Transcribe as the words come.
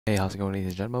Hey, how's it going, ladies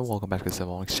and gentlemen? Welcome back to the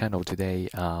Zethythonix channel today.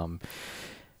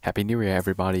 Happy New Year,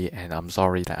 everybody, and I'm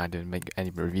sorry that I didn't make any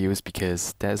reviews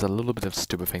because there's a little bit of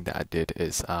stupid thing that I did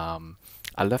is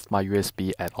I left my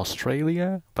USB at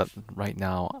Australia, but right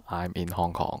now I'm in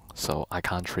Hong Kong, so I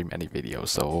can't stream any videos.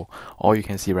 So all you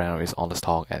can see right now is Honest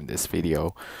Talk and this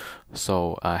video.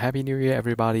 So Happy New Year,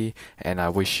 everybody, and I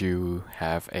wish you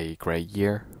have a great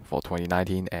year for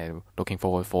 2019 and looking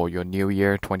forward for your new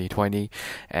year 2020.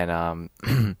 And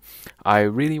I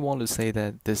really want to say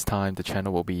that this time the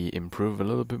channel will be improved a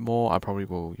little bit more. I probably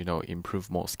will, improve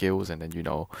more skills, and then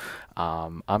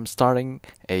I'm starting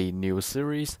a new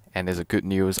series, and there's a good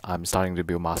news. I'm starting to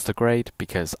build master grade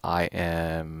because I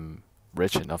am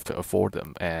rich enough to afford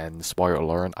them. And spoiler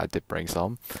alert, I did bring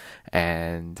some,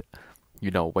 and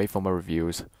wait for my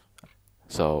reviews.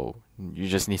 So you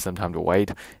just need some time to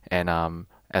wait. And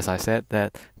as I said,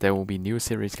 that there will be new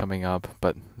series coming up,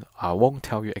 but I won't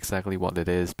tell you exactly what it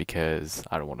is because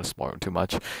I don't want to spoil too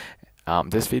much.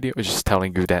 This video is just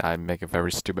telling you that I make a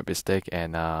very stupid mistake,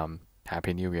 and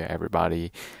Happy New Year,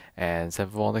 everybody. And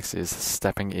Zethythonix is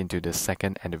stepping into the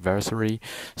second anniversary,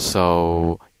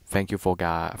 so thank you for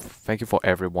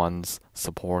everyone's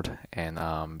support,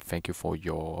 and thank you for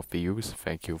your views,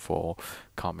 thank you for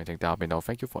commenting down below,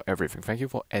 thank you for everything, thank you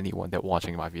for anyone that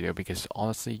watching my video, because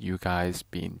honestly you guys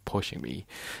been pushing me,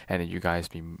 and you guys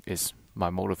is my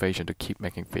motivation to keep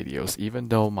making videos even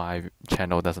though my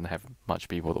channel doesn't have much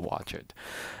people to watch it.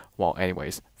 Well,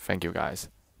 anyways, thank you guys,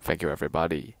 thank you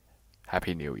everybody,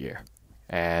 Happy New Year,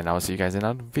 and I'll see you guys in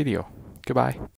another video. Goodbye.